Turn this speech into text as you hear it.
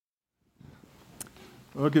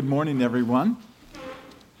Well, good morning, everyone.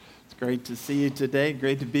 It's great to see you today.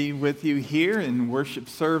 Great to be with you here in worship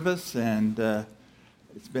service, and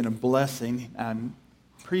it's been a blessing. I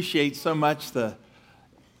appreciate so much the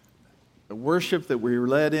worship that we were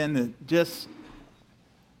led in. It just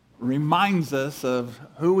reminds us of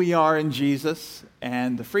who we are in Jesus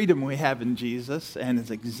and the freedom we have in Jesus, and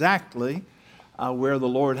it's exactly where the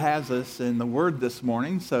Lord has us in the Word this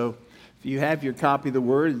morning. So if you have your copy of the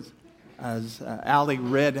Word, as Ali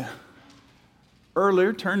read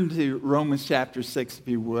earlier, turn to Romans chapter 6 if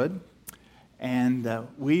you would. And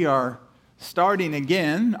we are starting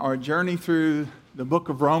again our journey through the book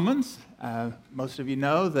of Romans. Most of you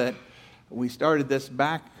know that we started this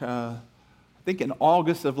back, I think in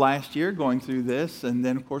August of last year, going through this. And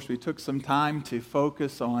then, of course, we took some time to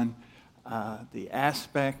focus on the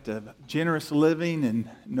aspect of generous living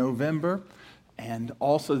in November, and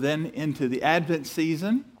also then into the Advent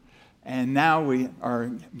season. And now we are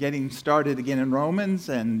getting started again in Romans,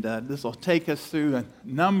 and this will take us through a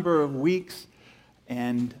number of weeks,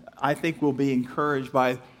 and I think we'll be encouraged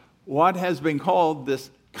by what has been called this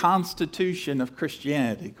constitution of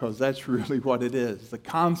Christianity, because that's really what it is, the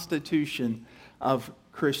constitution of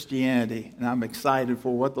Christianity. And I'm excited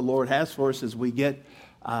for what the Lord has for us as we get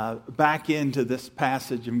back into this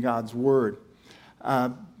passage in God's Word.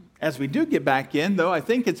 As we do get back in, though, I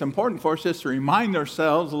think it's important for us just to remind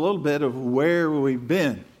ourselves a little bit of where we've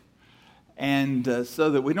been. And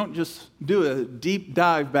so that we don't just do a deep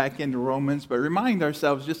dive back into Romans, but remind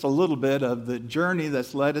ourselves just a little bit of the journey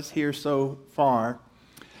that's led us here so far.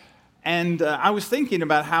 And I was thinking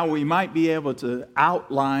about how we might be able to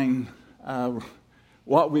outline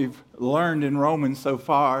what we've learned in Romans so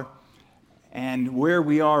far and where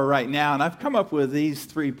we are right now. And I've come up with these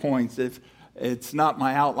 3 points. It's not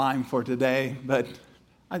my outline for today, but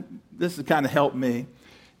this has kind of helped me.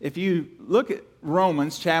 If you look at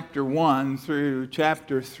Romans chapter 1 through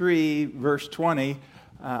chapter 3, verse 20,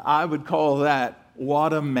 I would call that,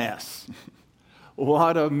 what a mess.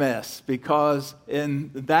 What a mess, because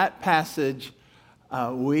in that passage,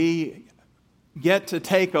 we get to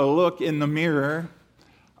take a look in the mirror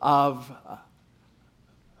of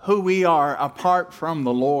who we are apart from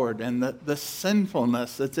the Lord, and the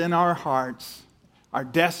sinfulness that's in our hearts, our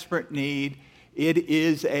desperate need. It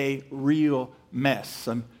is a real mess.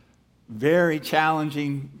 Some very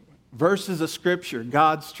challenging verses of Scripture,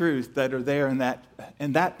 God's truth, that are there in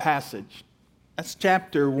that passage. That's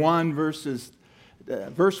chapter 1, verse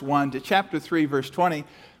 1 to chapter 3, verse 20.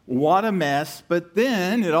 What a mess. But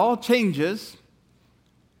then it all changes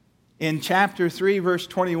in chapter 3, verse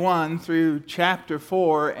 21 through chapter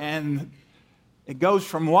 4, and it goes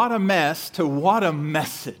from what a mess to what a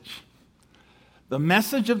message. The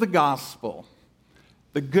message of the gospel,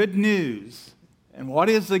 the good news. And what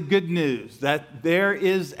is the good news? That there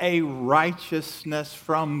is a righteousness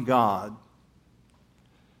from God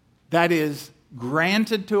that is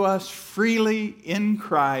granted to us freely in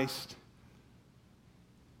Christ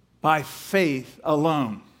by faith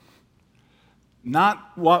alone.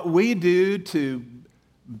 Not what we do to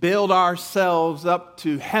build ourselves up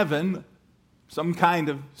to heaven, some kind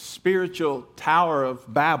of spiritual Tower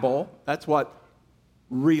of Babel. That's what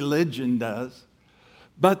religion does.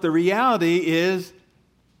 But the reality is,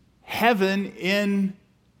 heaven in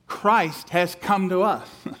Christ has come to us.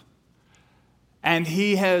 And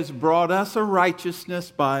He has brought us a righteousness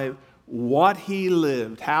by what He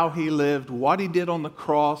lived, how He lived, what He did on the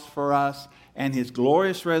cross for us, and His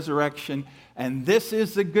glorious resurrection. And this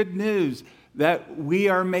is the good news, that we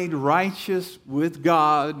are made righteous with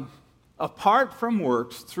God apart from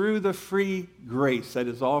works through the free grace that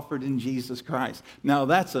is offered in Jesus Christ. Now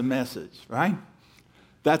that's a message, right?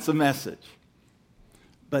 That's a message.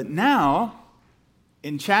 But now,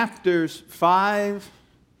 in chapters 5,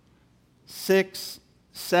 6,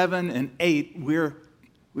 7, and 8,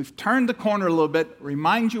 we've turned the corner a little bit,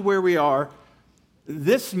 remind you where we are.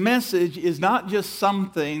 This message is not just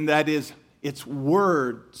something that is, it's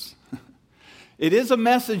words. It is a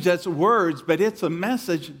message that's words, but it's a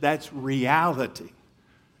message that's reality.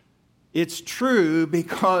 It's true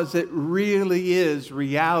because it really is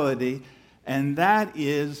reality, and that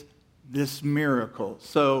is this miracle.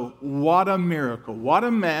 So what a miracle. What a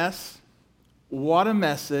mess. What a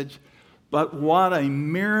message. But what a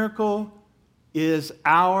miracle is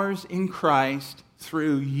ours in Christ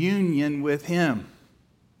through union with Him.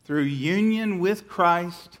 Through union with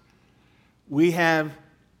Christ, we have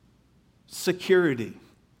security.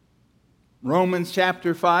 Romans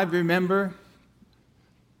chapter 5, remember?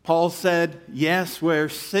 Paul said, yes, where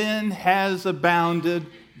sin has abounded,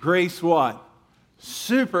 grace what?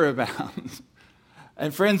 Superabounds.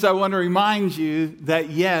 And friends, I want to remind you that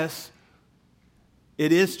yes,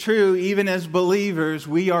 it is true, even as believers,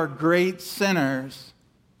 we are great sinners.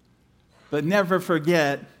 But never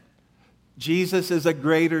forget, Jesus is a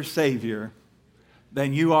greater Savior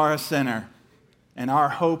than you are a sinner. And our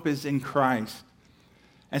hope is in Christ.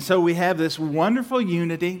 And so we have this wonderful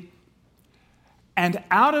unity. And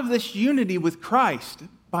out of this unity with Christ,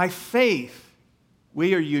 by faith,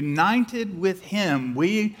 we are united with Him.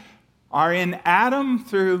 We are in Adam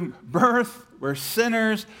through birth. We're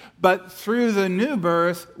sinners. But through the new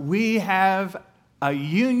birth, we have a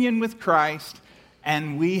union with Christ,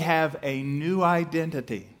 and we have a new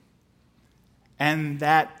identity. And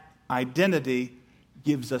that identity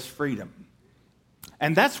gives us freedom.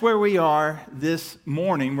 And that's where we are this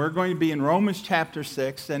morning. We're going to be in Romans chapter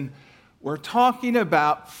 6, and we're talking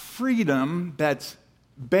about freedom that's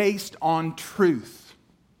based on truth.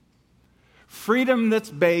 Freedom that's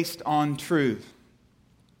based on truth.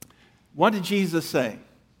 What did Jesus say?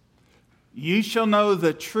 You shall know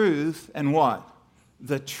the truth, and what?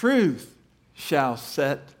 The truth shall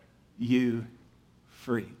set you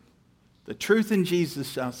free. The truth in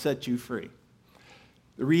Jesus shall set you free.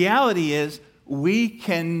 The reality is, we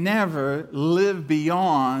can never live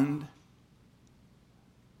beyond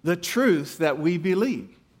the truth that we believe.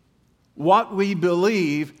 What we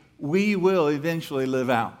believe, we will eventually live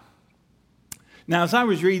out. Now, as I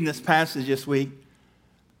was reading this passage this week,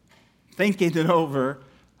 thinking it over,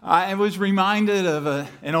 I was reminded of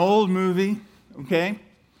an old movie, okay?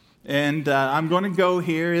 And I'm going to go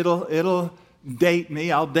here. It'll date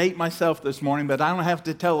me. I'll date myself this morning, but I don't have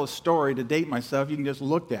to tell a story to date myself. You can just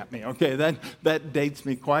look at me, okay? That dates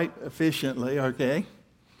me quite efficiently, okay?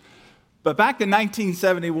 But back in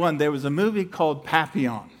 1971, there was a movie called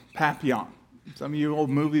Papillon. Papillon. Some of you old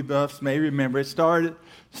movie buffs may remember. It starred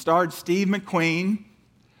Steve McQueen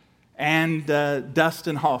and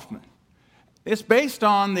Dustin Hoffman. It's based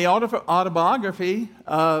on the autobiography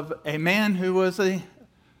of a man who was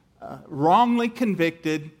wrongly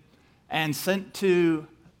convicted and sent to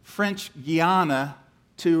French Guiana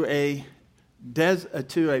to a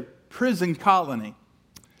prison colony.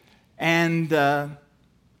 And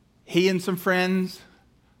he and some friends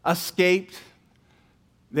escaped.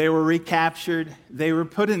 They were recaptured. They were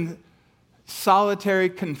put in solitary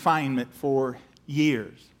confinement for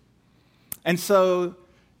years. And so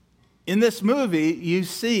in this movie, you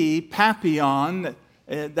see Papillon.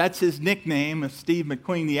 That's his nickname of Steve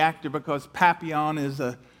McQueen, the actor, because Papillon is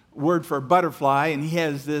a word for butterfly, and he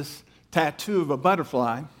has this tattoo of a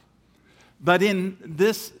butterfly. But in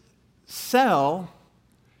this cell,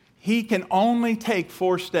 he can only take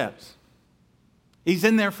 4 steps. He's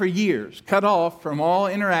in there for years, cut off from all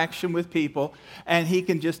interaction with people, and he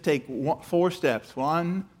can just take 4 steps.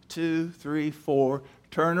 1, 2, 3, 4,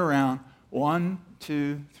 turn around. 1,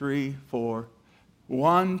 2, 3, 4.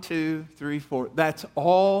 1, 2, 3, 4. That's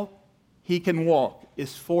all he can walk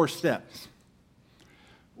is 4 steps.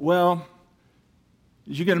 Well,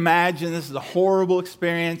 as you can imagine, this is a horrible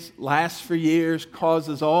experience, lasts for years,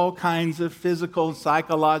 causes all kinds of physical and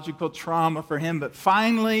psychological trauma for him. But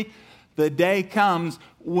finally, the day comes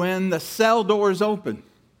when the cell doors open.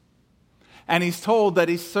 And he's told that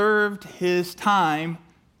he served his time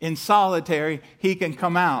in solitary, he can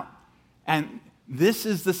come out. And this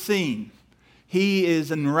is the scene. He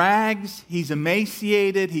is in rags, he's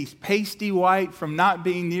emaciated, he's pasty white from not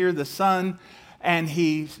being near the sun, and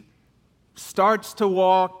he starts to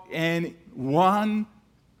walk, and 1,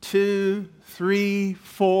 2, 3,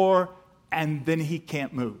 4, and then he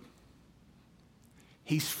can't move.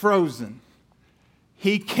 He's frozen.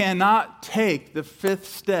 He cannot take the 5th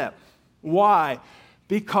step. Why?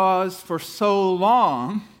 Because for so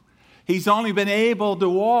long, he's only been able to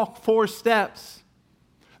walk 4 steps.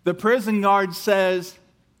 The prison guard says,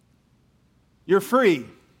 "You're free."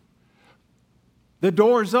 The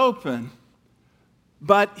door's open,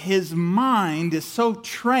 but his mind is so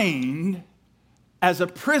trained as a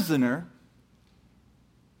prisoner,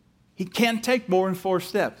 he can't take more than 4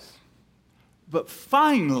 steps. But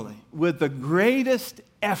finally, with the greatest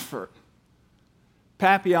effort,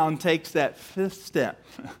 Papillon takes that 5th step.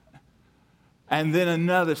 And then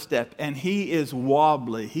another step, and he is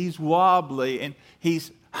wobbly. He's wobbly, and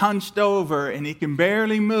he's hunched over, and he can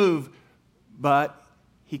barely move. But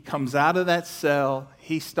he comes out of that cell,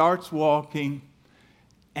 he starts walking,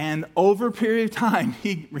 and over a period of time,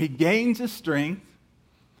 he regains his strength.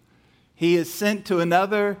 He is sent to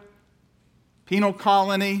another penal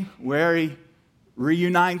colony where he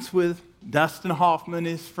reunites with Dustin Hoffman,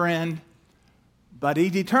 his friend. But he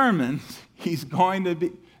determines he's going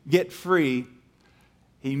to get free.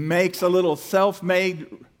 He makes a little self-made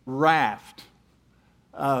raft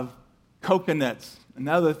of coconuts and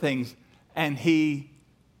other things, and he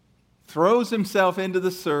throws himself into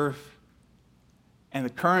the surf, and the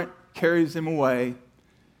current carries him away,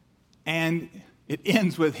 and it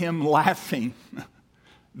ends with him laughing,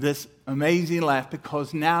 this amazing laugh,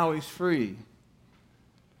 because now he's free.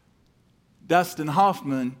 Dustin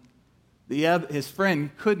Hoffman, his friend,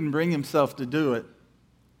 couldn't bring himself to do it,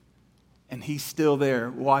 and he's still there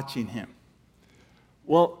watching him.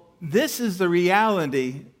 Well, this is the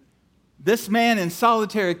reality. This man in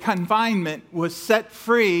solitary confinement was set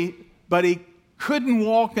free, but he couldn't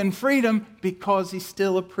walk in freedom because he's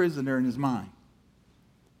still a prisoner in his mind.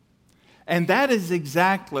 And that is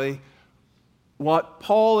exactly what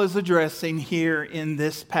Paul is addressing here in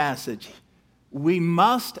this passage. We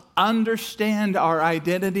must understand our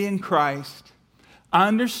identity in Christ,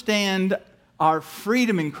 understand our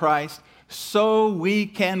freedom in Christ, so we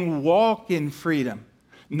can walk in freedom.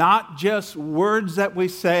 Not just words that we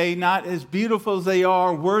say, not as beautiful as they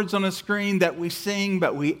are, words on a screen that we sing,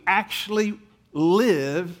 but we actually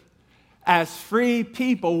live as free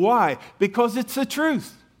people. Why? Because it's the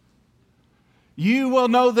truth. You will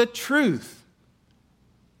know the truth.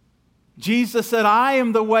 Jesus said, I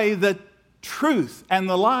am the way, the truth, and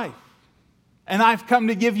the life. And I've come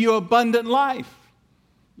to give you abundant life.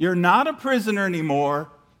 You're not a prisoner anymore.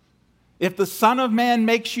 If the Son of Man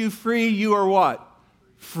makes you free, you are what?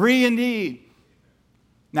 Free indeed.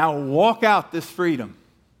 Now walk out this freedom.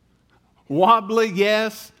 Wobbly,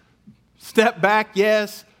 yes. Step back,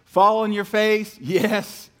 yes. Fall on your face,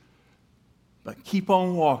 yes. But keep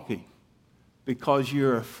on walking because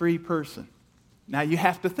you're a free person. Now you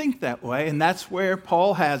have to think that way, and that's where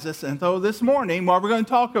Paul has us. And so this morning, what we're going to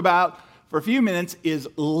talk about for a few minutes is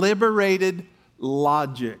liberated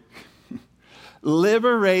logic.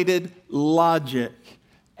 Liberated logic.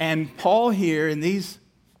 And Paul here in these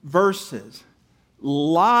verses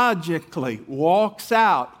logically walks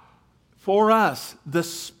out for us the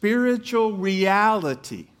spiritual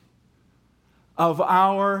reality of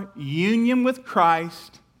our union with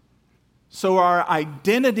Christ. So our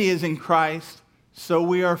identity is in Christ, so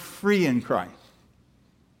we are free in Christ.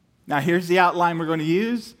 Now here's the outline we're going to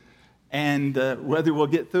use, and whether we'll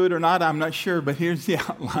get through it or not, I'm not sure, but here's the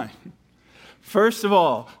outline. First of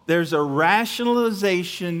all, there's a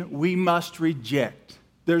rationalization we must reject.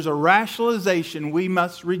 There's a rationalization we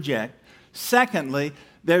must reject. Secondly,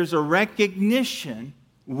 there's a recognition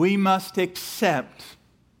we must accept.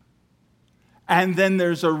 And then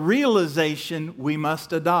there's a realization we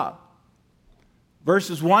must adopt.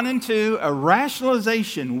 Verses 1 and 2, a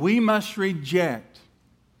rationalization we must reject.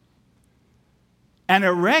 And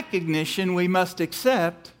a recognition we must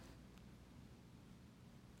accept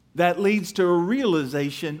that leads to a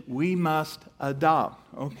realization we must adopt.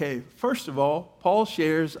 Okay, first of all, Paul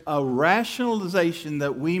shares a rationalization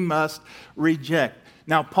that we must reject.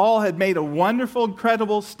 Now, Paul had made a wonderful,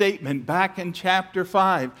 incredible statement back in chapter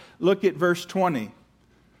 5. Look at verse 20.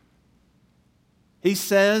 He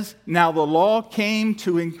says, now the law came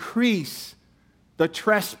to increase the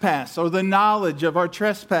trespass or the knowledge of our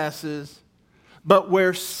trespasses, but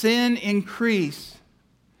where sin increased,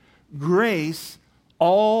 grace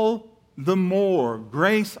all the more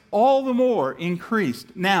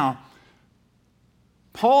increased. Now,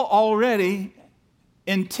 Paul already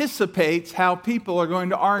anticipates how people are going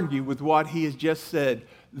to argue with what he has just said,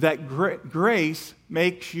 that grace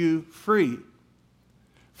makes you free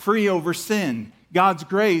over sin. God's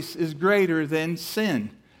grace is greater than sin.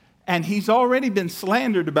 And he's already been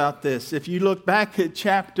slandered about this. If you look back at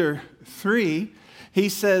chapter 3, he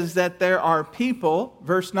says that there are people,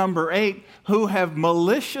 verse number 8, who have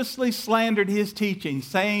maliciously slandered his teaching,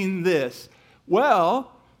 saying this,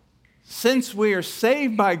 well, since we are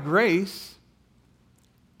saved by grace,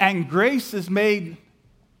 and grace is made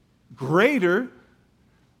greater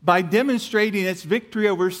by demonstrating its victory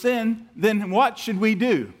over sin, then what should we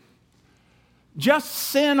do? Just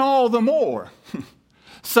sin all the more,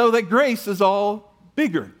 so that grace is all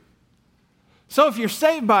bigger. So if you're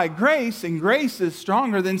saved by grace and grace is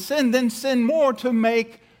stronger than sin, then sin more to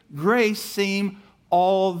make grace seem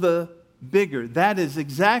all the bigger. That is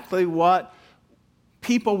exactly what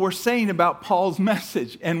people were saying about Paul's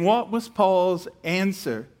message. And what was Paul's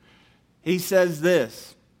answer? He says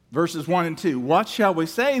this, verses 1 and 2. What shall we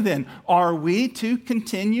say then? Are we to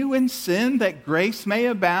continue in sin that grace may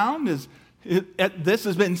abound? This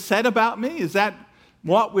has been said about me. Is that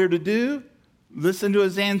what we're to do? Listen to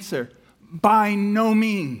his answer. By no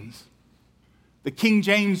means. The King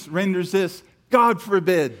James renders this, God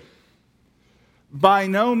forbid. By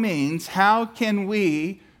no means. How can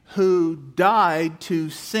we who died to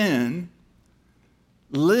sin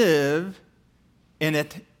live in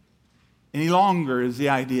it any longer is the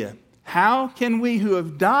idea. How can we who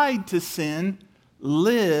have died to sin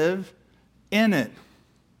live in it?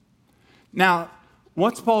 Now,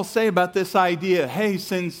 what's Paul say about this idea? Hey,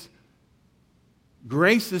 since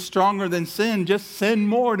grace is stronger than sin, just sin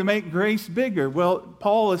more to make grace bigger. Well,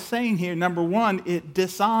 Paul is saying here, number one, it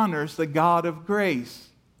dishonors the God of grace.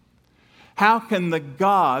 How can the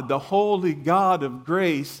God, the holy God of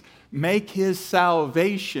grace, make his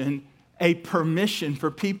salvation a permission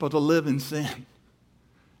for people to live in sin?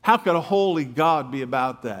 How could a holy God be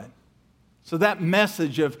about that? So that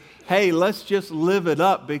message of, hey, let's just live it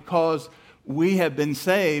up because we have been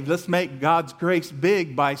saved. Let's make God's grace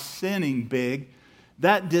big by sinning big.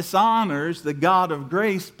 That dishonors the God of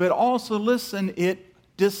grace, but also, listen, it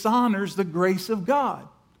dishonors the grace of God.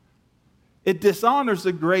 It dishonors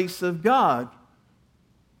the grace of God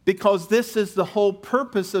because this is the whole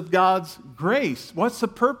purpose of God's grace. What's the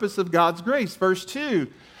purpose of God's grace? Verse 2,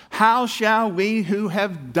 how shall we who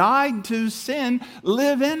have died to sin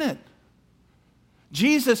live in it?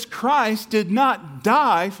 Jesus Christ did not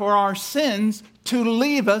die for our sins to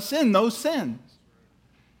leave us in those sins.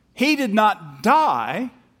 He did not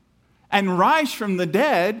die and rise from the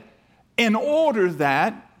dead in order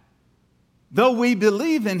that, though we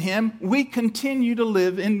believe in him, we continue to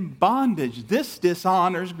live in bondage. This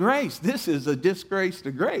dishonors grace. This is a disgrace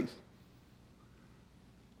to grace.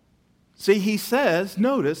 See, he says,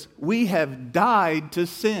 notice, we have died to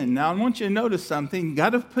sin. Now, I want you to notice something. You've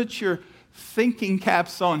got to put your thinking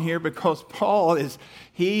caps on here because Paul is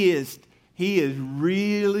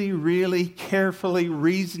really, really carefully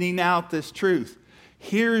reasoning out this truth.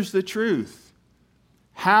 Here's the truth.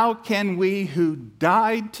 How can we who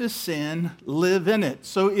died to sin live in it?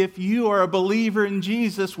 So if you are a believer in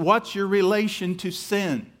Jesus, what's your relation to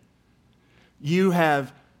sin? You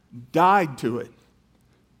have died to it.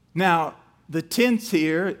 Now, the tense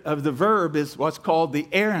here of the verb is what's called the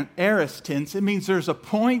aorist tense. It means there's a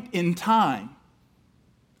point in time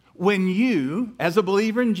when you, as a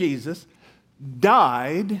believer in Jesus,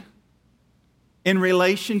 died in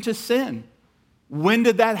relation to sin. When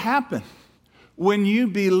did that happen? When you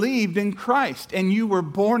believed in Christ and you were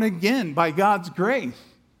born again by God's grace.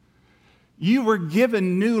 You were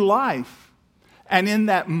given new life. And in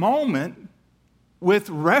that moment, with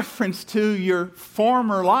reference to your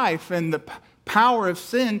former life and the power of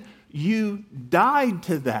sin, you died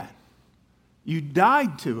to that. You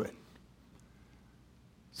died to it.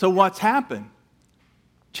 So what's happened?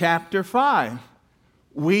 Chapter 5.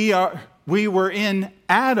 We were in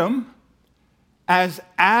Adam. As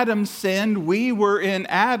Adam sinned, we were in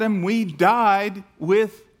Adam. We died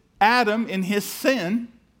with Adam in his sin.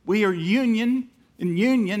 We are in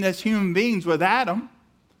union as human beings with Adam.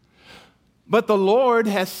 But the Lord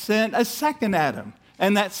has sent a second Adam.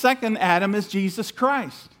 And that second Adam is Jesus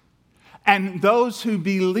Christ. And those who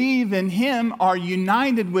believe in him are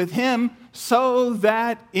united with him so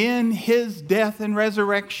that in his death and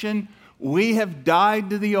resurrection, we have died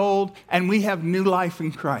to the old and we have new life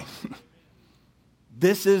in Christ.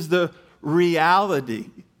 This is the reality.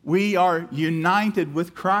 We are united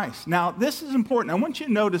with Christ. Now, this is important. I want you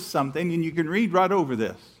to notice something, and you can read right over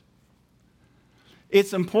this.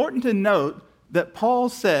 It's important to note that Paul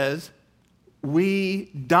says we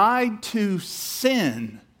died to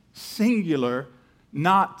sin, singular,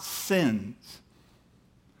 not sins.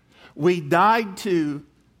 We died to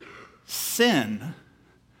sin,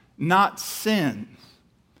 not sins.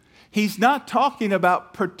 He's not talking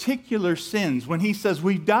about particular sins. When he says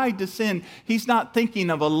we died to sin, he's not thinking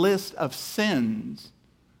of a list of sins.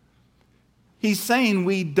 He's saying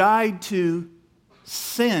we died to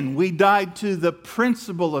sin. We died to the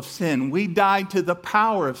principle of sin. We died to the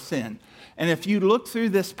power of sin. And if you look through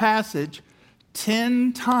this passage,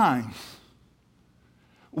 10 times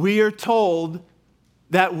we are told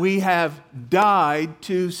that we have died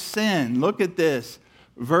to sin. Look at this.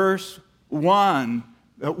 Verse 1,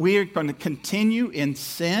 that we are going to continue in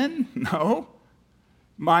sin? No,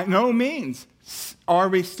 by no means. Are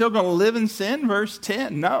we still going to live in sin? Verse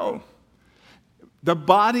 10, no. The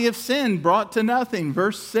body of sin brought to nothing.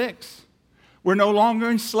 Verse 6, we're no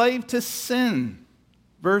longer enslaved to sin.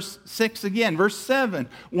 Verse 6 again. Verse 7,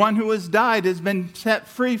 one who has died has been set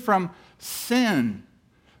free from sin.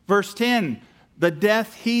 Verse 10, the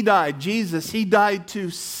death he died, Jesus, he died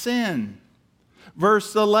to sin.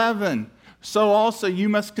 Verse 11, so also you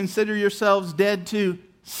must consider yourselves dead to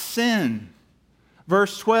sin.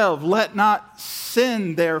 Verse 12, let not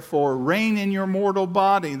sin therefore reign in your mortal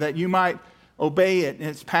body that you might obey it in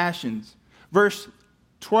its passions. Verse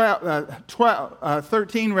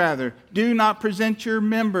 13, do not present your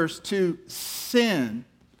members to sin.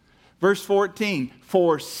 Verse 14,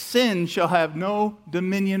 for sin shall have no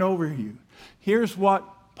dominion over you. Here's what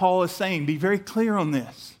Paul is saying. Be very clear on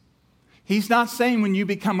this. He's not saying when you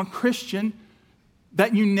become a Christian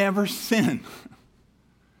that you never sin.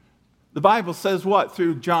 The Bible says what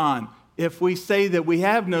through John? If we say that we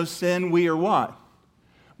have no sin, we are what?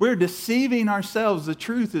 We're deceiving ourselves. The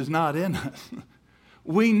truth is not in us.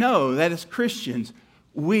 We know that as Christians,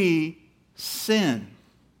 we sin.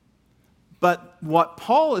 But what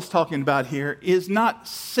Paul is talking about here is not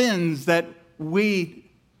sins that we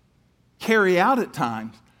carry out at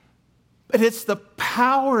times, but it's the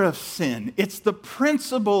power of sin. It's the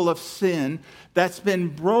principle of sin that's been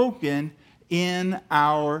broken in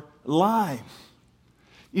our lives.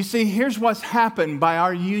 You see, here's what's happened by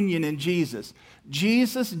our union in Jesus.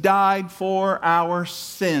 Jesus died for our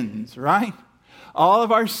sins, right? All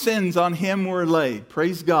of our sins on him were laid.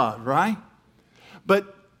 Praise God, right?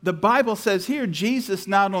 But the Bible says here, Jesus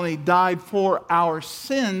not only died for our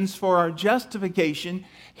sins, for our justification,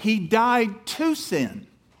 he died to sin.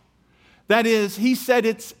 That is, he said,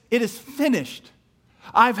 it is finished.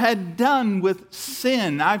 I've had done with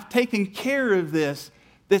sin. I've taken care of this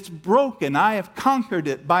that's broken. I have conquered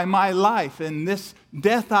it by my life, and this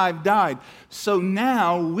death I've died. So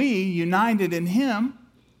now we, united in him,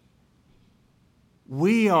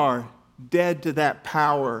 we are dead to that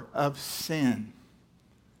power of sin.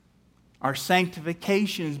 Our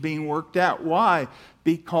sanctification is being worked out. Why?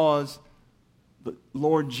 Because the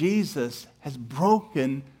Lord Jesus has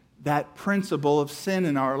broken that principle of sin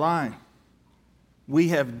in our life. We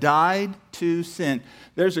have died to sin.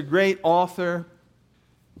 There's a great author,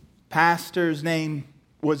 pastor, his name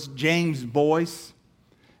was James Boyce,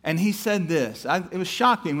 and he said this. It was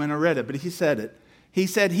shocking when I read it, but he said it. He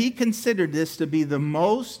said he considered this to be the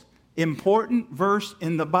most important verse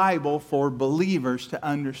in the Bible for believers to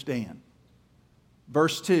understand.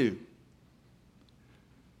 Verse 2.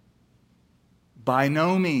 By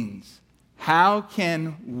no means, how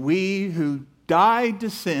can we who died to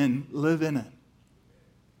sin live in it?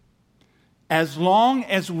 As long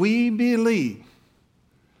as we believe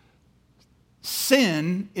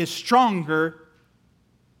sin is stronger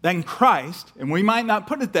than Christ, and we might not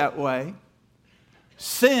put it that way,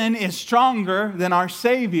 sin is stronger than our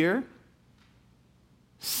Savior,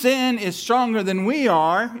 sin is stronger than we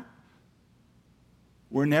are,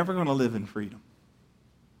 we're never going to live in freedom.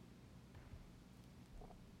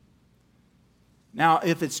 Now,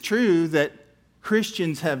 if it's true that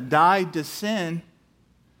Christians have died to sin,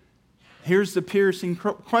 here's the piercing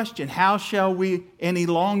question. How shall we any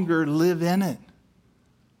longer live in it?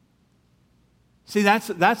 See, that's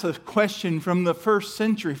a question from the first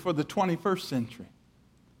century for the 21st century.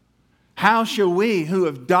 How shall we who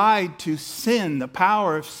have died to sin, the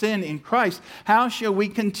power of sin in Christ, how shall we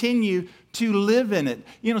continue to live in it?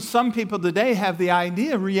 You know, some people today have the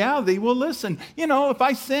idea, reality, well, listen, if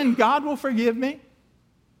I sin, God will forgive me.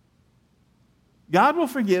 God will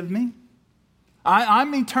forgive me.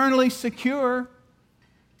 I'm eternally secure.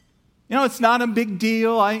 It's not a big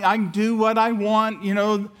deal. I can do what I want.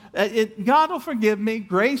 God will forgive me.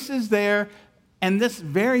 Grace is there. And this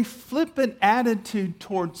very flippant attitude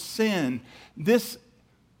towards sin, this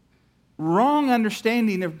wrong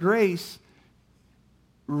understanding of grace,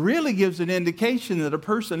 really gives an indication that a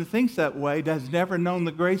person who thinks that way has never known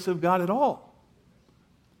the grace of God at all.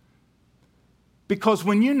 Because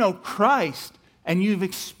when you know Christ and you've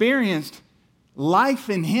experienced life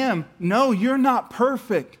in him, no, you're not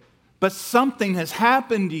perfect, but something has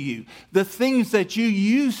happened to you. The things that you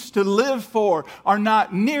used to live for are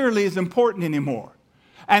not nearly as important anymore.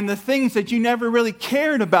 And the things that you never really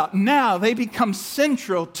cared about, now they become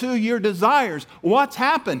central to your desires. What's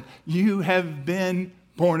happened? You have been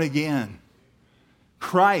born again.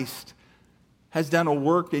 Christ has done a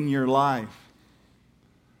work in your life.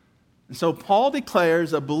 And so Paul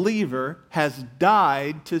declares a believer has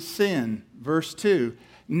died to sin. Verse 2.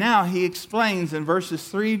 Now he explains in verses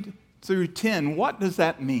 3 through 10, what does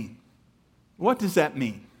that mean? What does that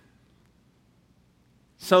mean?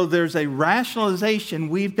 So there's a rationalization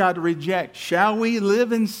we've got to reject. Shall we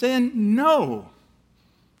live in sin? No.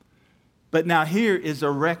 But now here is a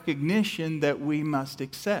recognition that we must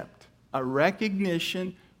accept. A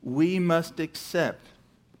recognition we must accept.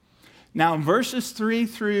 Now in verses 3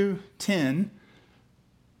 through 10,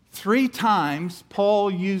 3 times Paul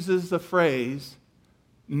uses the phrase,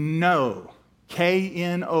 know.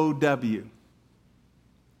 K-N-O-W.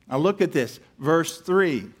 Now look at this. Verse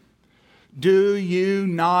 3. Do you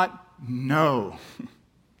not know?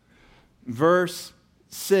 Verse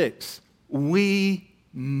 6. We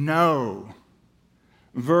know.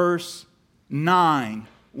 Verse 9.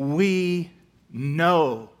 We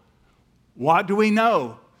know. What do we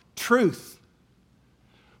know? Truth.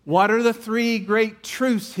 What are the three great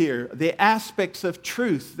truths here? The aspects of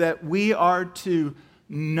truth that we are to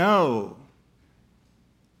know.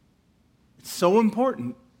 It's so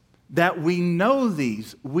important that we know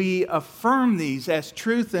these. We affirm these as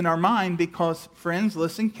truth in our mind because, friends,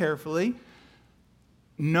 listen carefully.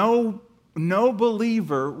 No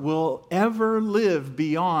believer will ever live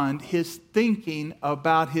beyond his thinking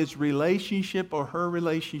about his relationship or her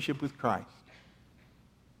relationship with Christ.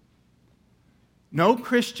 No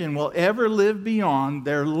Christian will ever live beyond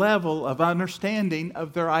their level of understanding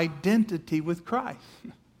of their identity with Christ.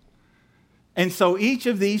 And so each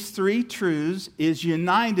of these three truths is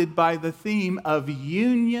united by the theme of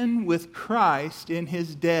union with Christ in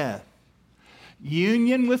his death.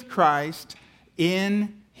 Union with Christ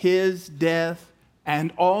in his death,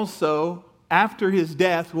 and also after his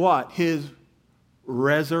death, what? His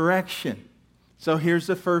resurrection. So here's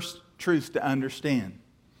the first truth to understand.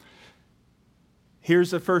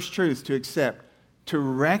 Here's the first truth to accept. To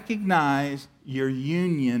recognize your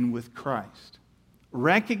union with Christ.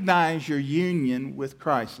 Recognize your union with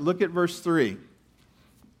Christ. Look at verse 3.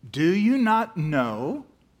 Do you not know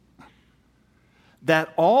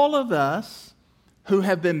that all of us who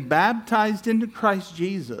have been baptized into Christ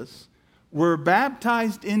Jesus were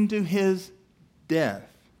baptized into his death?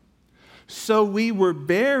 So we were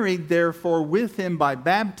buried, therefore, with him by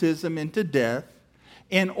baptism into death,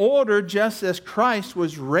 in order, just as Christ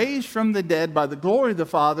was raised from the dead by the glory of the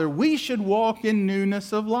Father, we should walk in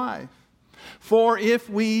newness of life. For if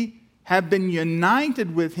we have been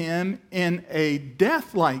united with him in a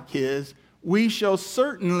death like his, we shall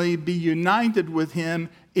certainly be united with him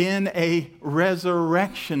in a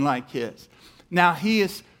resurrection like his. Now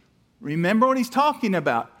remember what he's talking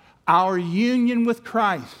about. Our union with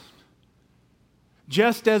Christ.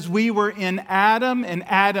 Just as we were in Adam and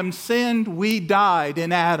Adam sinned, we died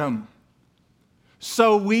in Adam.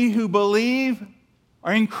 So we who believe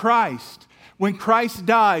are in Christ. When Christ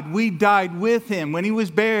died, we died with him. When he was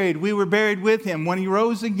buried, we were buried with him. When he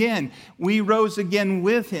rose again, we rose again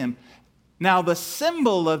with him. Now the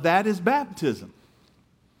symbol of that is baptism.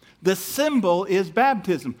 The symbol is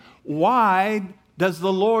baptism. Why does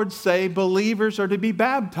the Lord say believers are to be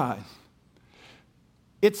baptized?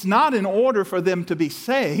 It's not in order for them to be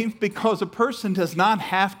saved, because a person does not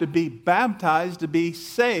have to be baptized to be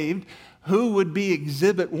saved. Who would be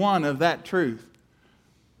exhibit one of that truth?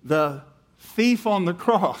 The thief on the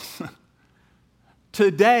cross.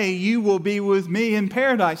 Today you will be with me in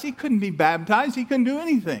paradise. He couldn't be baptized. He couldn't do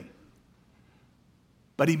anything.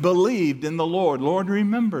 But he believed in the Lord. Lord,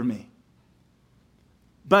 remember me.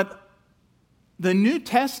 But the New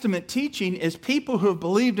Testament teaching is people who have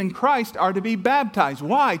believed in Christ are to be baptized.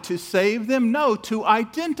 Why? To save them? No, to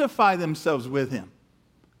identify themselves with him.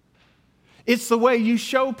 It's the way you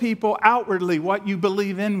show people outwardly what you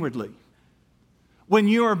believe inwardly. When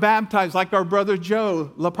you are baptized, like our brother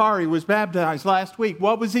Joe Lapari was baptized last week,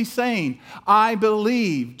 what was he saying? I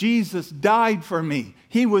believe Jesus died for me.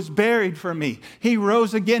 He was buried for me. He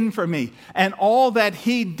rose again for me. And all that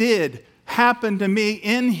he did happened to me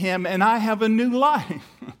in him, and I have a new life.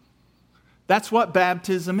 That's what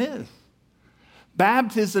baptism is.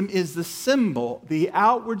 Baptism is the symbol, the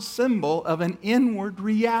outward symbol of an inward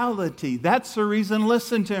reality. That's the reason,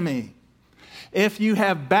 listen to me. If you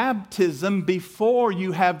have baptism before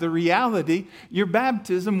you have the reality, your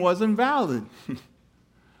baptism wasn't valid.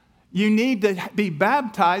 You need to be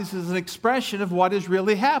baptized as an expression of what has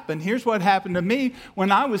really happened. Here's what happened to me.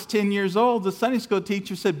 When I was 10 years old, the Sunday school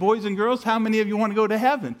teacher said, boys and girls, how many of you want to go to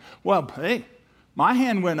heaven? Well, hey, my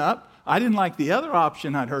hand went up. I didn't like the other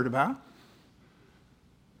option I'd heard about.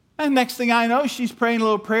 And next thing I know, she's praying a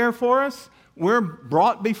little prayer for us. We're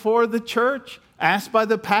brought before the church, asked by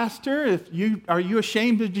the pastor, are you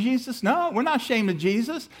ashamed of Jesus? No, we're not ashamed of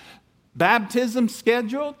Jesus. Baptism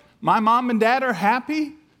scheduled. My mom and dad are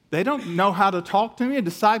happy. They don't know how to talk to me and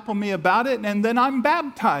disciple me about it, and then I'm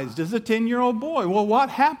baptized as a 10-year-old boy. Well, what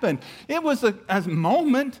happened? It was a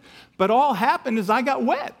moment, but all happened is I got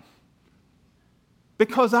wet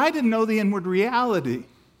because I didn't know the inward reality.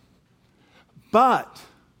 But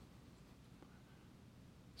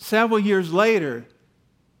several years later,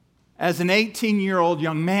 as an 18-year-old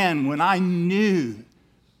young man, when I knew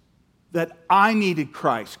that I needed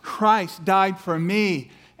Christ, Christ died for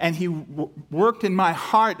me, and he worked in my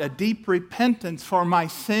heart a deep repentance for my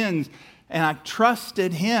sins, and I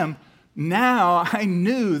trusted him. Now I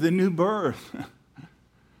knew the new birth.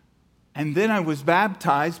 And then I was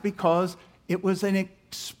baptized because it was an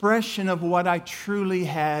expression of what I truly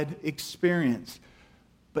had experienced.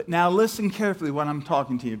 But now listen carefully what I'm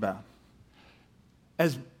talking to you about.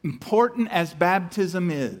 As important as baptism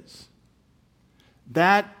is,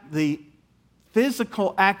 that the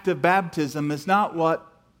physical act of baptism is not what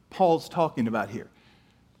Paul's talking about here.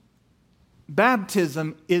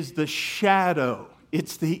 Baptism is the shadow.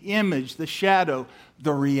 It's the image, the shadow.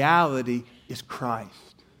 The reality is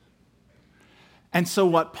Christ. And so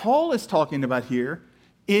what Paul is talking about here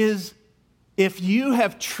is if you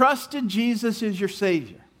have trusted Jesus as your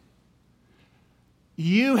Savior,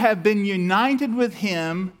 you have been united with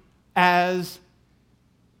Him as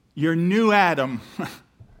your new Adam.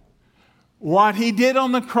 What He did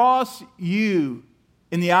on the cross, you,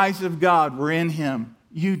 in the eyes of God, were in Him.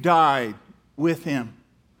 You died with Him.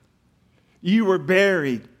 You were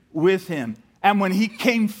buried with Him. And when He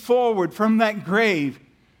came forward from that grave,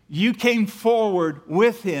 you came forward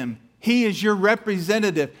with Him. He is your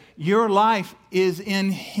representative. Your life is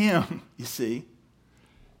in Him, you see.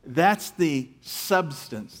 That's the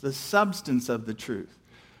substance of the truth.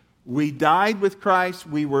 We died with Christ.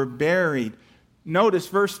 We were buried. Notice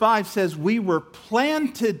verse 5 says we were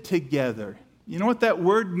planted together. You know what that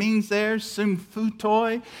word means there?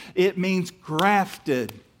 Symphutoi. It means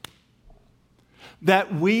grafted.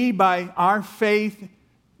 That we, by our faith,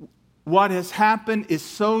 what has happened is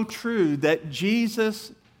so true that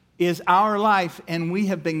Jesus is our life and we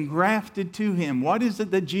have been grafted to Him. What is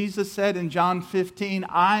it that Jesus said in John 15?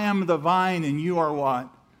 I am the vine and you are what?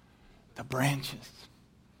 The branches.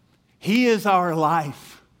 He is our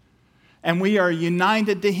life and we are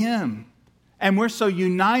united to Him. And we're so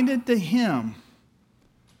united to Him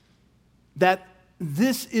that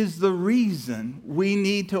this is the reason we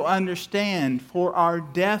need to understand for our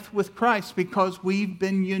death with Christ, because we've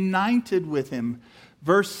been united with Him.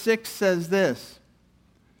 Verse 6 says this: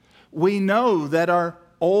 we know that our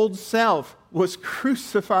old self was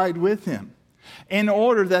crucified with Him in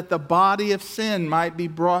order that the body of sin might be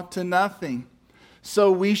brought to nothing.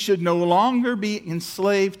 So we should no longer be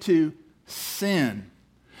enslaved to sin.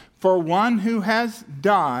 For one who has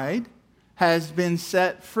died has been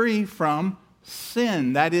set free from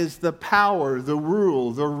sin. That is the power, the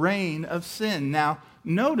rule, the reign of sin. Now,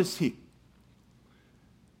 notice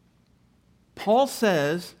Paul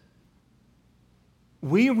says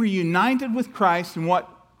we were united with Christ in what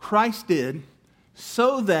Christ did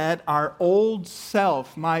so that our old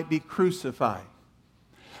self might be crucified.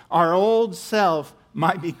 Our old self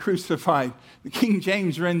might be crucified. The King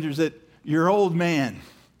James renders it, your old man.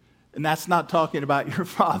 And that's not talking about your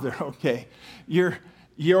father, okay?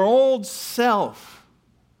 Your old self,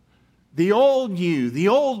 the old you, the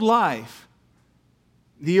old life,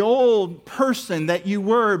 the old person that you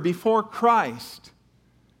were before Christ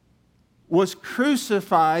was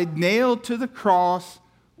crucified, nailed to the cross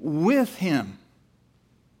with Him.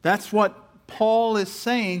 That's what Paul is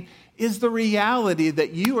saying is the reality,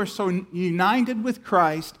 that you are so united with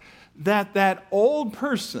Christ that that old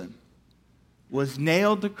person was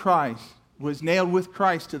nailed to Christ, was nailed with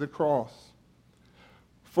Christ to the cross.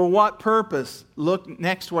 For what purpose? Look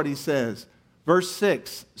next what he says. Verse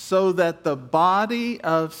 6, so that the body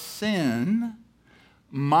of sin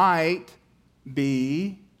might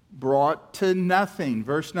be brought to nothing.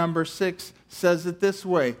 Verse number 6 says it this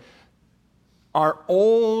way: our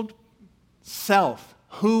old self,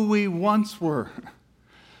 who we once were,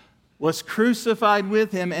 was crucified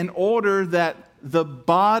with Him in order that the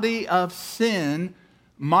body of sin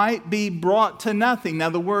might be brought to nothing. Now,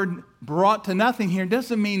 the word brought to nothing here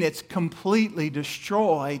doesn't mean it's completely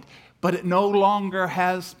destroyed, but it no longer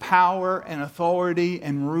has power and authority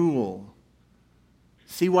and rule.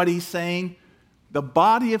 See what he's saying? The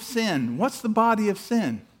body of sin. What's the body of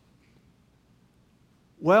sin?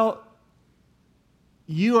 Well,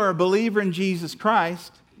 you are a believer in Jesus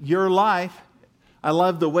Christ. Your life, I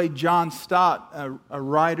love the way John Stott, a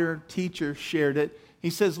writer, teacher, shared it. He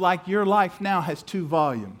says, like your life now has 2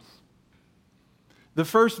 volumes. The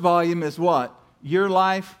first volume is what? Your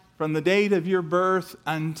life from the date of your birth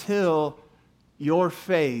until your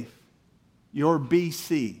faith, your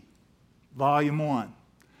BC, volume 1.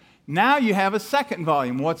 Now you have a second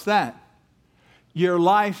volume. What's that? Your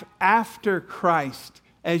life after Christ,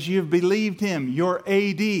 as you've believed Him, your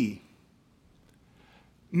AD.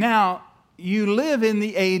 Now, you live in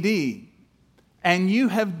the AD, and you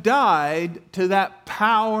have died to that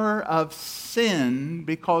power of sin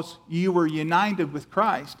because you were united with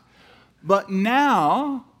Christ. But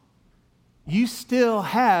now, you still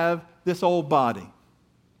have this old body.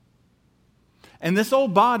 And this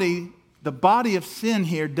old body, the body of sin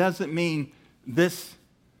here, doesn't mean this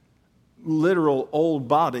literal old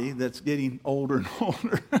body that's getting older and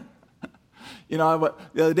older. You know,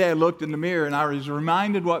 the other day I looked in the mirror and I was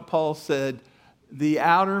reminded what Paul said, the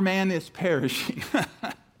outer man is perishing.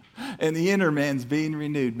 And the inner man's being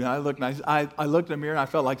renewed. I looked in the mirror and I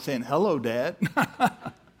felt like saying, hello, Dad.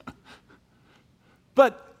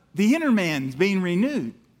 But the inner man's being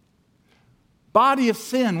renewed. Body of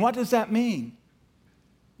sin, what does that mean?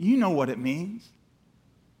 You know what it means.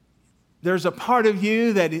 There's a part of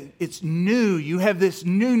you that it's new. You have this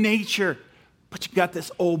new nature, but you got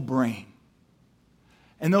this old brain.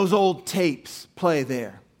 And those old tapes play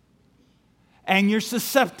there. And you're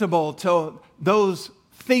susceptible to those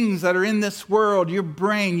things that are in this world. Your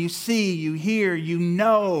brain, you see, you hear, you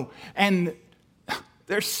know. And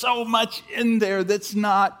there's so much in there that's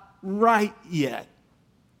not right yet.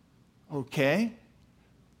 Okay?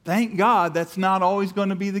 Thank God that's not always going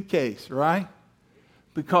to be the case, right?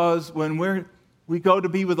 Because when we go to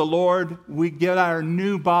be with the Lord, we get our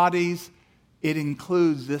new bodies. It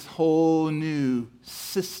includes this whole new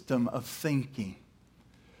system of thinking.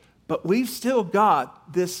 But we've still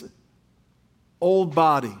got this old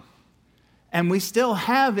body. And we still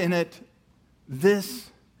have in it this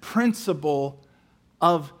principle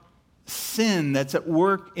of sin that's at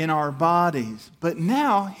work in our bodies. But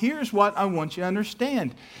now, here's what I want you to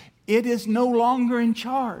understand. It is no longer in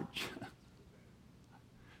charge.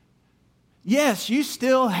 Yes, you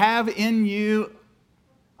still have in you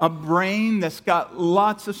a brain that's got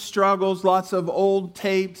lots of struggles, lots of old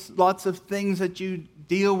tapes, lots of things that you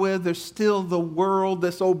deal with. There's still the world,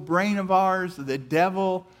 this old brain of ours, the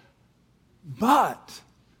devil. But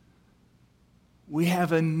we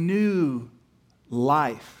have a new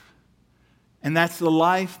life. And that's the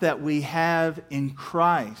life that we have in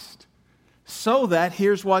Christ. So that,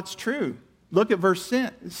 here's what's true. Look at verse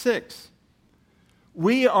 6.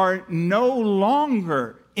 We are no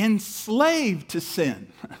longer enslaved to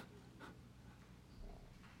sin.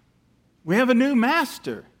 We have a new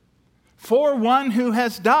master. For one who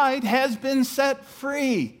has died has been set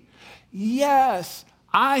free. Yes,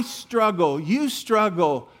 I struggle, you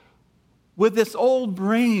struggle with this old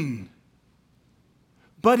brain.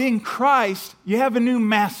 But in Christ, you have a new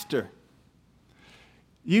master.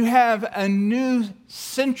 You have a new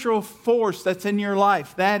central force that's in your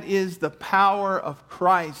life. That is the power of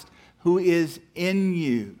Christ who is in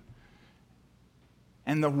you.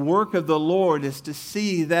 And the work of the Lord is to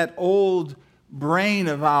see that old brain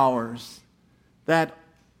of ours, that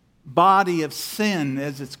body of sin,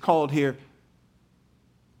 as it's called here,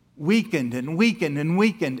 weakened and weakened and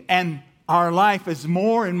weakened. And our life is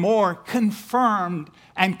more and more confirmed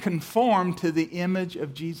and conformed to the image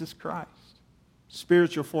of Jesus Christ.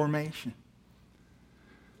 Spiritual formation.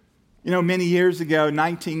 You know, many years ago,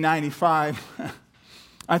 1995,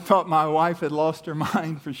 I thought my wife had lost her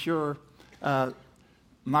mind for sure. I'm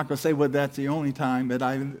not going to say whether that's the only time, but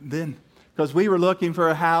because we were looking for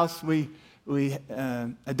a house, we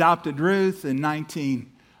adopted Ruth in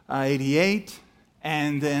 1988,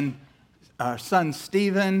 and then our son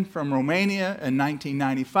Stephen from Romania in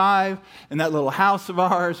 1995, and that little house of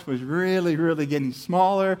ours was really, really getting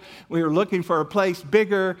smaller. We were looking for a place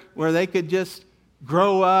bigger where they could just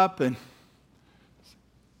grow up, and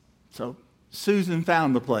so Susan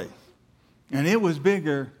found the place, and it was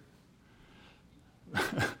bigger,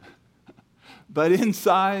 but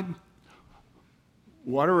inside,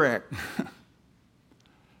 what a wreck.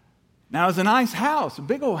 Now, it was a nice house, a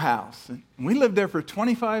big old house, and we lived there for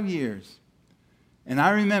 25 years. And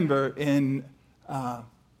I remember in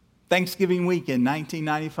Thanksgiving weekend,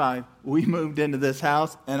 1995, we moved into this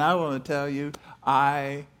house, and I want to tell you,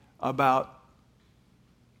 I about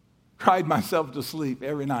cried myself to sleep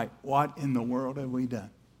every night. What in the world have we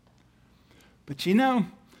done? But you know,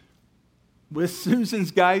 with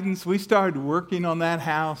Susan's guidance, we started working on that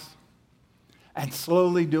house and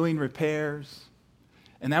slowly doing repairs.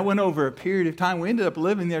 And that went over a period of time. We ended up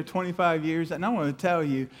living there 25 years. And I want to tell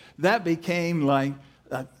you, that became like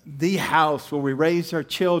the house where we raised our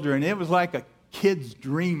children. It was like a kid's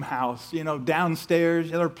dream house. You know,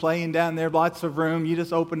 downstairs, they're playing down there, lots of room. You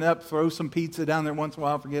just open it up, throw some pizza down there once in a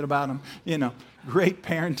while, forget about them. You know, great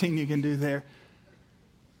parenting you can do there.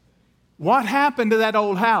 What happened to that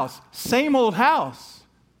old house? Same old house,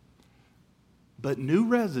 but new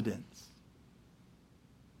residents.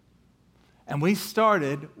 And we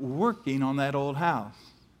started working on that old house,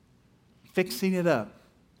 fixing it up.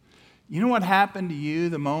 You know what happened to you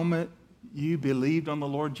the moment you believed on the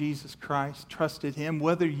Lord Jesus Christ, trusted Him?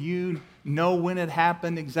 Whether you know when it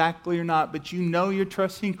happened exactly or not, but you know you're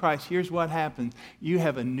trusting Christ, here's what happens. You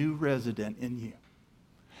have a new resident in you.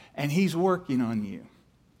 And He's working on you.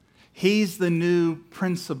 He's the new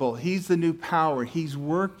principle. He's the new power. He's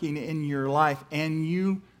working in your life. And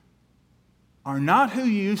you are not who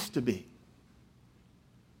you used to be.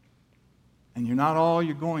 And you're not all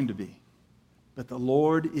you're going to be. but the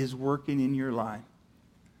Lord is working in your life.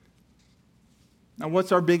 Now,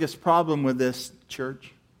 what's our biggest problem with this,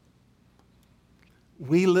 church?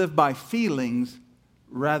 We live by feelings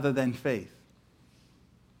rather than faith.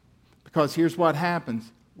 Because here's what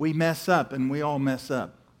happens. We mess up, and we all mess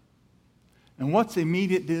up. And what's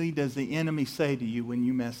immediately does the enemy say to you when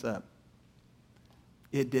you mess up?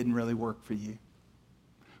 It didn't really work for you.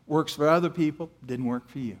 Works for other people, didn't work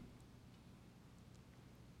for you.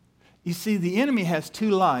 You see, the enemy has two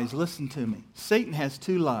lies. Listen to me. Satan has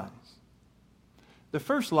two lies. The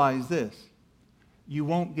first lie is this: you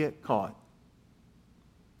won't get caught.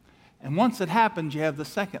 And once it happens, you have the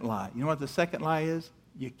second lie. You know what the second lie is?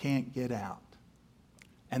 You can't get out.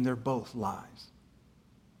 And they're both lies.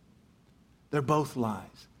 They're both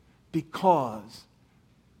lies. Because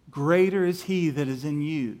greater is he that is in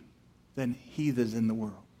you than he that is in the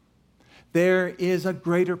world. There is a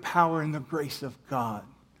greater power in the grace of God.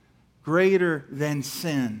 Greater than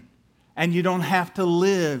sin. And you don't have to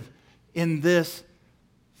live in this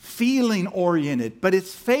feeling-oriented, but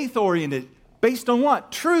it's faith-oriented. Based on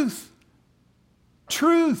what? Truth.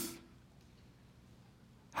 Truth.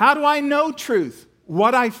 How do I know truth?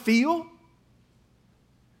 What I feel?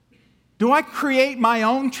 Do I create my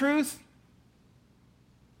own truth?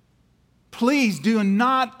 Please do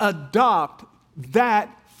not adopt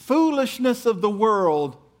that foolishness of the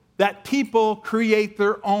world that people create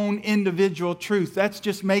their own individual truth. That's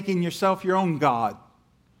just making yourself your own God.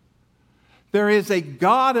 There is a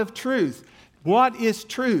God of truth. What is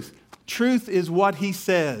truth? Truth is what he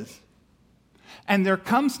says. And there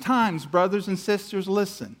comes times, brothers and sisters,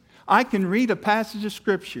 listen. I can read a passage of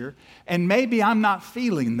Scripture and maybe I'm not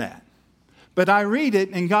feeling that. But I read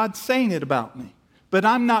it and God's saying it about me. But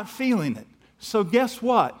I'm not feeling it. So guess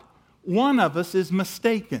what? One of us is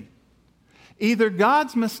mistaken. Either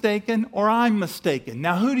God's mistaken or I'm mistaken.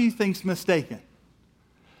 Now, who do you think's mistaken?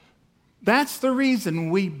 That's the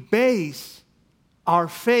reason we base our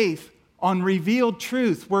faith on revealed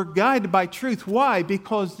truth. We're guided by truth. Why?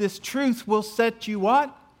 Because this truth will set you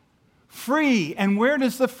what? Free. And where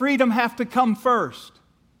does the freedom have to come first?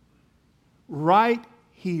 Right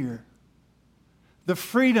here. The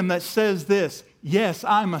freedom that says this: yes,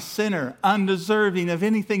 I'm a sinner, undeserving of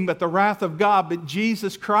anything but the wrath of God, but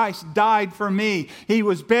Jesus Christ died for me. He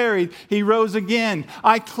was buried. He rose again.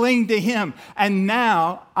 I cling to him. And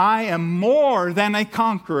now I am more than a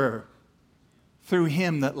conqueror through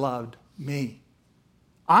him that loved me.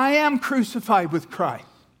 I am crucified with Christ.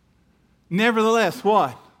 Nevertheless,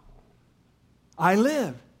 what? I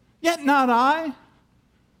live. Yet not I,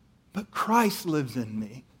 but Christ lives in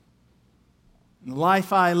me. The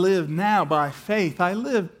life I live now by faith, I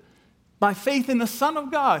live by faith in the Son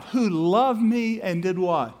of God who loved me and did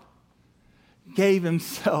what? Gave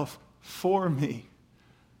himself for me.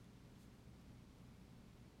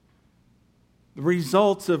 The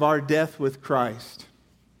results of our death with Christ.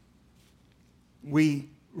 We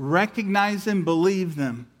recognize them, believe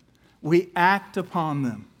them. We act upon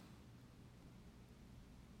them.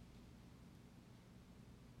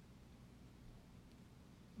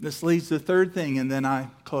 This leads to the third thing, and then I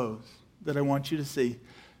close, that I want you to see.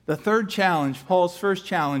 The third challenge, Paul's first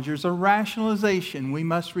challenge, is a rationalization we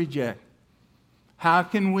must reject. How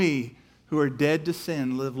can we, who are dead to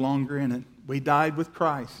sin, live longer in it? We died with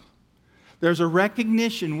Christ. There's a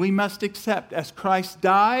recognition we must accept. As Christ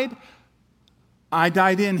died, I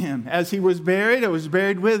died in him. As he was buried, I was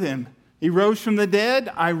buried with him. He rose from the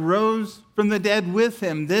dead, I rose from the dead with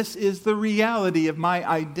him. This is the reality of my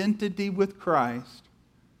identity with Christ.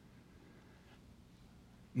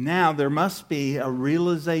 Now there must be a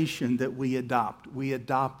realization that we adopt. We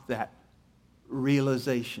adopt that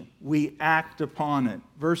realization. We act upon it.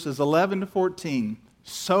 Verses 11 to 14.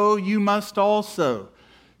 So you must also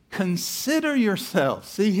consider yourself.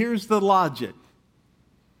 See, here's the logic.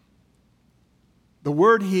 The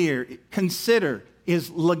word here, consider,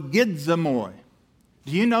 is logizomoi.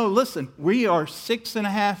 Do you know, listen, we are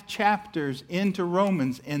 6.5 chapters into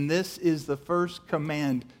Romans, and this is the first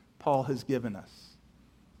command Paul has given us.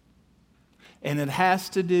 And it has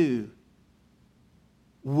to do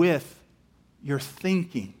with your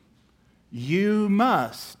thinking. You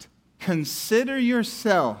must consider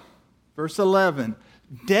yourself, verse 11,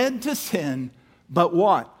 dead to sin, but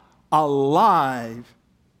what? Alive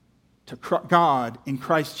to God in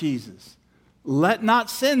Christ Jesus. Let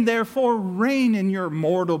not sin, therefore, reign in your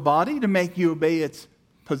mortal body to make you obey its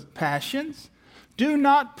passions. Do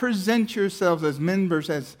not present yourselves as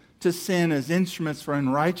members to sin as instruments for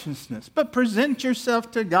unrighteousness, but present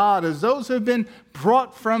yourself to God as those who have been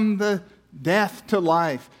brought from the death to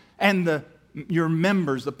life, and your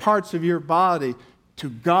members, the parts of your body, to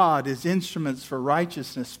God as instruments for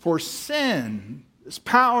righteousness. For sin, this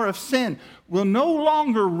power of sin, will no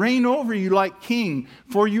longer reign over you like king,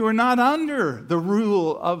 for you are not under the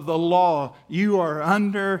rule of the law. You are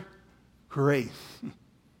under grace.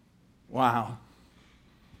 Wow.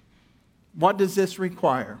 What does this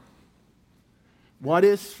require? What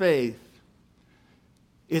is faith?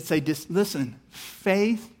 Listen,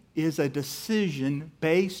 faith is a decision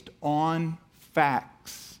based on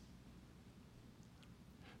facts.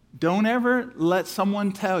 Don't ever let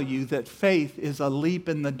someone tell you that faith is a leap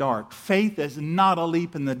in the dark. Faith is not a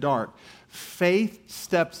leap in the dark. Faith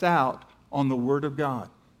steps out on the Word of God.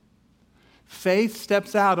 Faith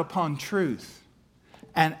steps out upon truth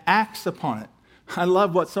and acts upon it. I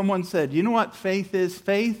love what someone said. You know what faith is?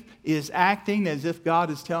 Faith is acting as if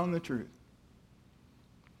God is telling the truth.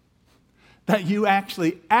 That you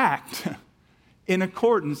actually act in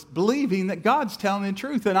accordance, believing that God's telling the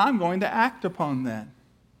truth, and I'm going to act upon that.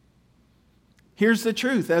 Here's the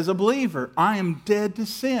truth. As a believer, I am dead to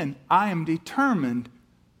sin. I am determined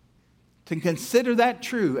to consider that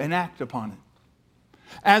true and act upon it.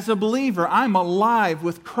 As a believer, I'm alive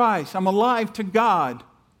with Christ. I'm alive to God.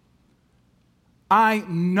 I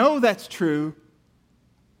know that's true.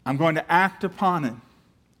 I'm going to act upon it.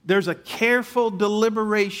 There's a careful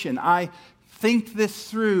deliberation. I think this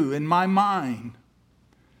through in my mind.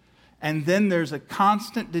 And then there's a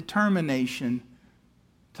constant determination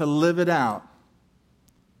to live it out.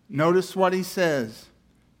 Notice what he says.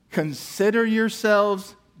 Consider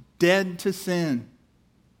yourselves dead to sin.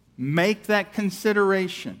 Make that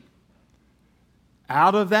consideration.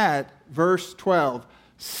 Out of that, verse 12,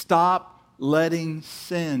 stop letting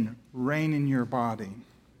sin reign in your body.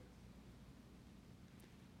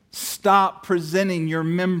 Stop presenting your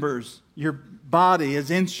members, your body,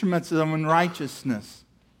 as instruments of unrighteousness.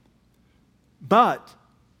 But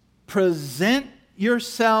present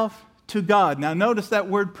yourself to God. Now notice that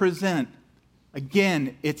word present.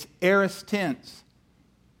 Again, it's aorist tense.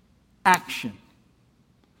 Action.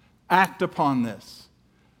 Act upon this.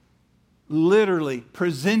 Literally,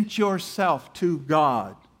 present yourself to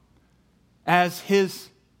God as His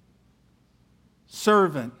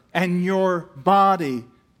servant and your body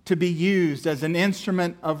to be used as an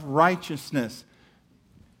instrument of righteousness.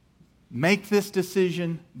 Make this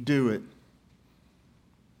decision, do it.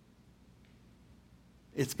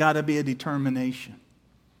 It's got to be a determination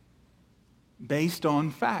based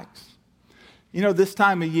on facts. You know, this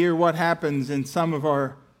time of year, what happens in some of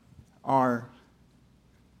our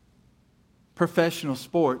professional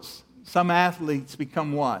sports, some athletes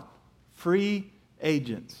become what? Free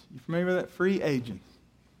agents. You familiar with that? Free agents.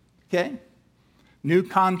 Okay? New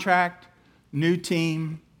contract, new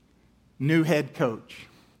team, new head coach.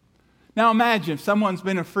 Now imagine if someone's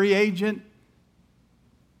been a free agent,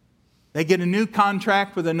 they get a new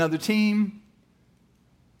contract with another team,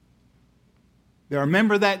 they're a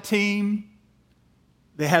member of that team,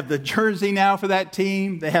 they have the jersey now for that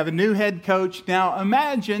team, they have a new head coach. Now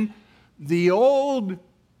imagine the old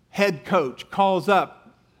head coach calls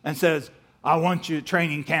up and says, I want you at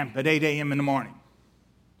training camp at 8 a.m. in the morning.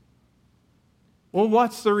 Well,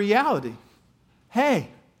 what's the reality? Hey,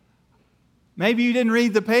 maybe you didn't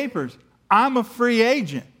read the papers. I'm a free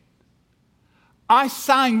agent. I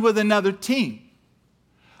signed with another team.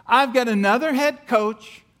 I've got another head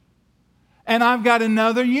coach, and I've got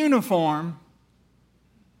another uniform.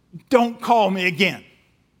 Don't call me again.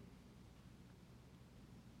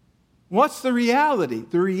 What's the reality?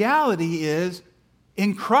 The reality is,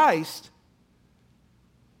 in Christ,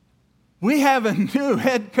 we have a new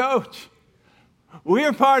head coach. We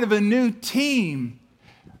are part of a new team.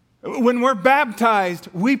 When we're baptized,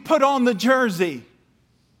 we put on the jersey.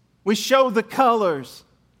 We show the colors.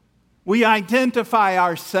 We identify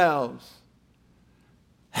ourselves.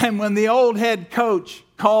 And when the old head coach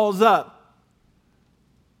calls up,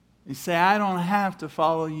 you say, I don't have to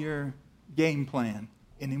follow your game plan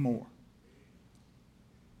anymore.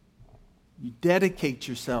 You dedicate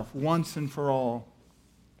yourself once and for all.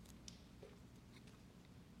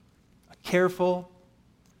 A careful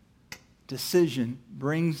decision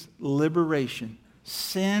brings liberation.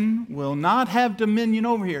 Sin will not have dominion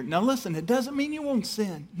over here. Now listen, it doesn't mean you won't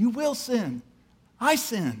sin. You will sin. I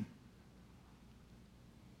sin.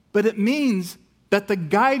 But it means that the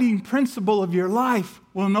guiding principle of your life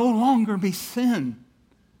will no longer be sin.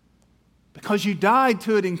 Because you died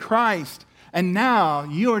to it in Christ. And now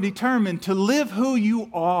you are determined to live who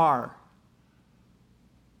you are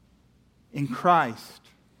in Christ.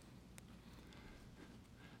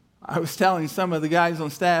 I was telling some of the guys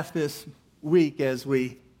on staff this week as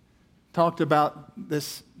we talked about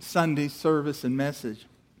this Sunday service and message.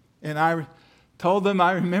 And I told them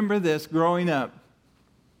I remember this growing up.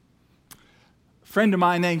 A friend of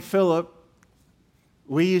mine named Philip,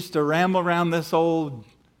 we used to ramble around this old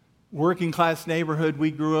working class neighborhood we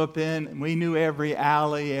grew up in, and we knew every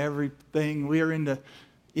alley, everything. We were into,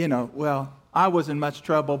 I was in much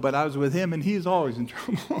trouble, but I was with him, and he's always in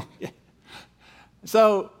trouble.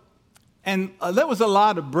 So, and there was a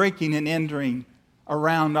lot of breaking and entering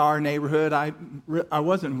around our neighborhood. I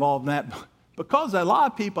wasn't involved in that because a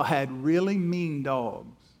lot of people had really mean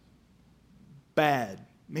dogs. Bad,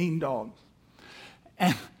 mean dogs.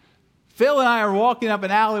 And Phil and I are walking up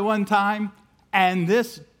an alley one time, and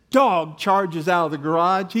this dog charges out of the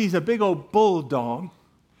garage. He's a big old bulldog.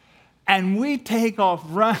 And we take off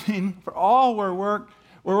running for all we're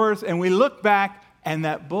worth, and we look back, and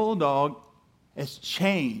that bulldog is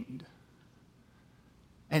chained.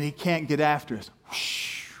 And he can't get after us.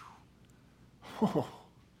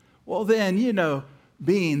 Well, then,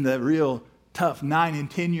 being the real tough 9 and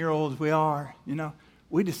 10-year-olds we are,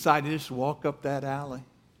 we decided to just walk up that alley.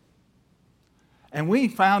 And we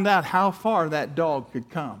found out how far that dog could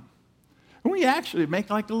come. And we actually make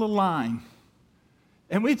like a little line.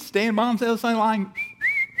 And we'd stand by on the other side of the line.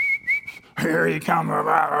 Here he comes.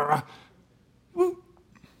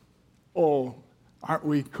 Oh, aren't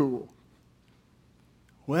we cool?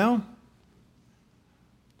 Well,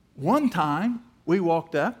 one time we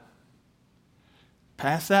walked up,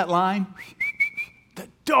 past that line, the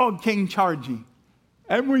dog came charging.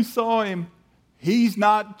 And we saw him. He's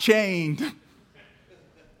not chained.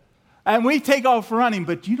 And we take off running,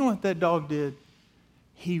 but you know what that dog did?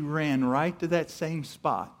 He ran right to that same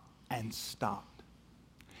spot and stopped.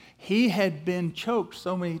 He had been choked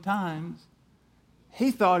so many times, he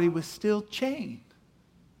thought he was still chained.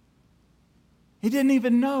 He didn't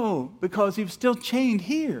even know because he was still chained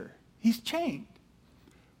here. He's chained.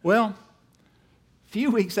 Well, a few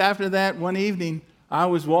weeks after that, one evening, I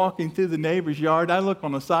was walking through the neighbor's yard. I look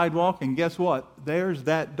on the sidewalk, and guess what? There's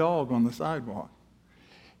that dog on the sidewalk.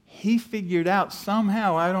 He figured out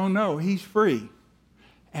somehow, I don't know, he's free.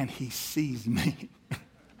 And he sees me.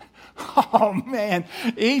 Oh, man.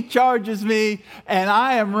 He charges me, and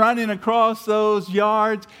I am running across those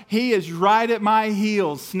yards. He is right at my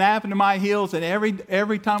heels, snapping at my heels, and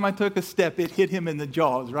every time I took a step, it hit him in the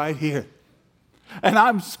jaws right here. And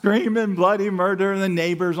I'm screaming bloody murder, and the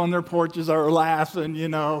neighbors on their porches are laughing,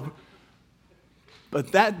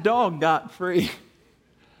 But that dog got free.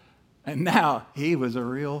 And now he was a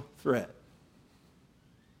real threat.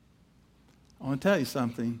 I want to tell you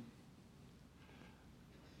something.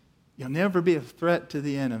 You'll never be a threat to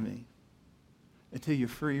the enemy until you're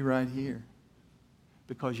free right here.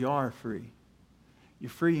 Because you are free. You're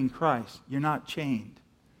free in Christ. You're not chained.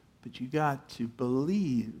 But you got to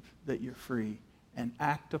believe that you're free and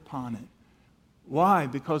act upon it. Why?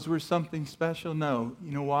 Because we're something special? No.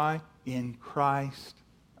 You know why? In Christ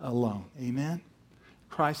alone. Amen?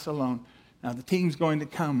 Christ alone. Now the team's going to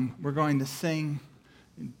come. We're going to sing.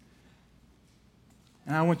 And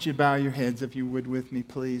I want you to bow your heads if you would with me,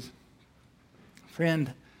 please.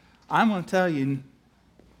 Friend, I'm going to tell you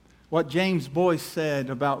what James Boyce said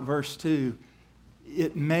about verse 2.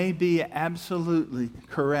 It may be absolutely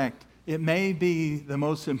correct. It may be the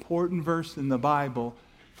most important verse in the Bible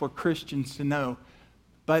for Christians to know.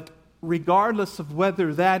 But regardless of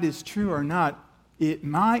whether that is true or not, it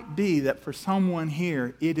might be that for someone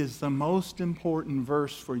here, it is the most important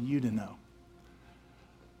verse for you to know.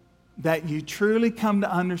 That you truly come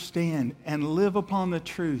to understand and live upon the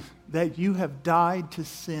truth that you have died to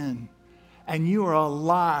sin and you are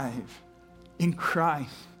alive in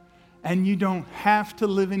Christ. And you don't have to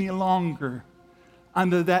live any longer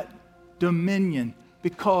under that dominion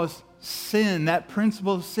because sin, that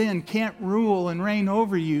principle of sin, can't rule and reign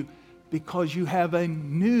over you because you have a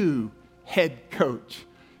new head coach.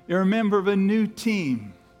 You're a member of a new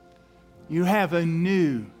team. You have a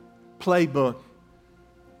new playbook.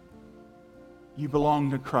 You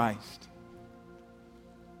belong to Christ.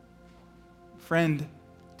 Friend,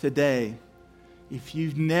 today, if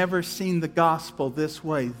you've never seen the gospel this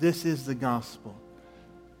way, this is the gospel.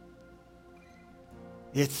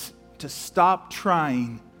 It's to stop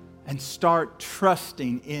trying and start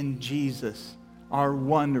trusting in Jesus, our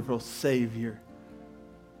wonderful Savior.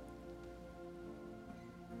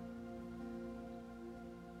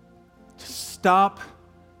 To stop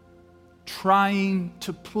trying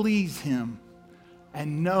to please Him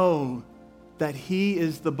and know that He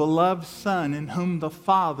is the beloved Son in whom the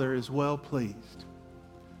Father is well pleased.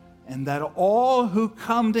 And that all who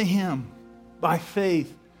come to Him by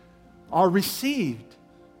faith are received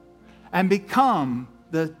and become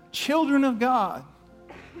the children of God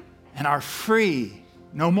and are free,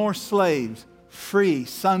 no more slaves, free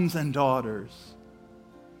sons and daughters.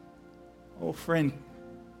 Oh, friend,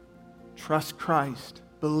 trust Christ.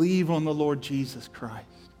 Believe on the Lord Jesus Christ.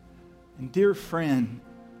 And dear friend,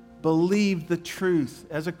 believe the truth.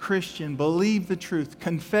 As a Christian, believe the truth.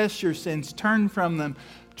 Confess your sins. Turn from them,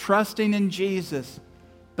 trusting in Jesus.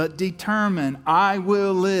 But determine, I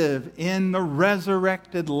will live in the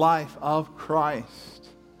resurrected life of Christ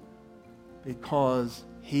because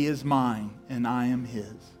He is mine and I am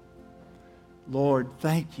His. Lord,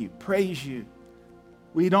 thank you. Praise you.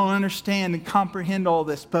 We don't understand and comprehend all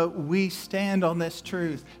this, but we stand on this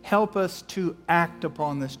truth. Help us to act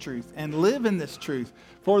upon this truth and live in this truth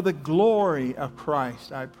for the glory of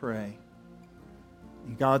Christ, I pray.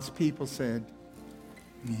 And God's people said,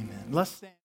 amen. Let's stand.